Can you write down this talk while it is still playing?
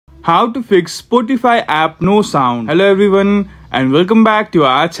How to fix Spotify app no sound. Hello everyone and welcome back to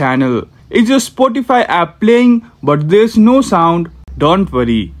our channel. Is your Spotify app playing but there's no sound? Don't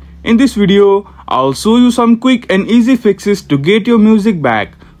worry. In this video, I'll show you some quick and easy fixes to get your music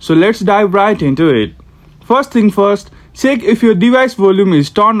back. So let's dive right into it. First thing first, check if your device volume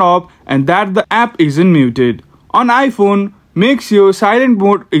is turned off and that the app isn't muted. On iPhone, make sure silent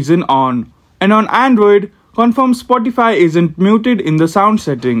mode isn't on. And on Android, confirm Spotify isn't muted in the sound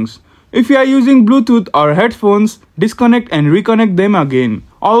settings. If you are using Bluetooth or headphones, disconnect and reconnect them again.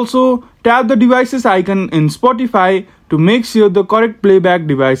 Also, tap the device's icon in Spotify to make sure the correct playback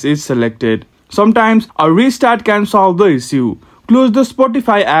device is selected. Sometimes a restart can solve the issue. Close the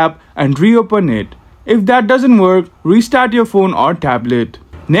Spotify app and reopen it. If that doesn't work, restart your phone or tablet.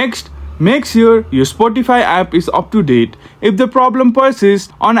 Next, make sure your Spotify app is up to date. If the problem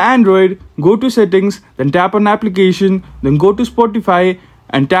persists on Android, go to Settings, then tap on Application, then go to Spotify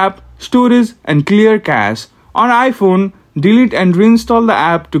and tap Storage and clear cache. On iPhone, delete and reinstall the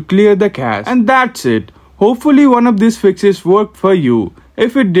app to clear the cache. And that's it. Hopefully one of these fixes worked for you.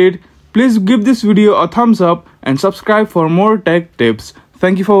 If it did, please give this video a thumbs up and subscribe for more tech tips.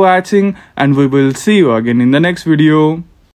 Thank you for watching and we will see you again in the next video.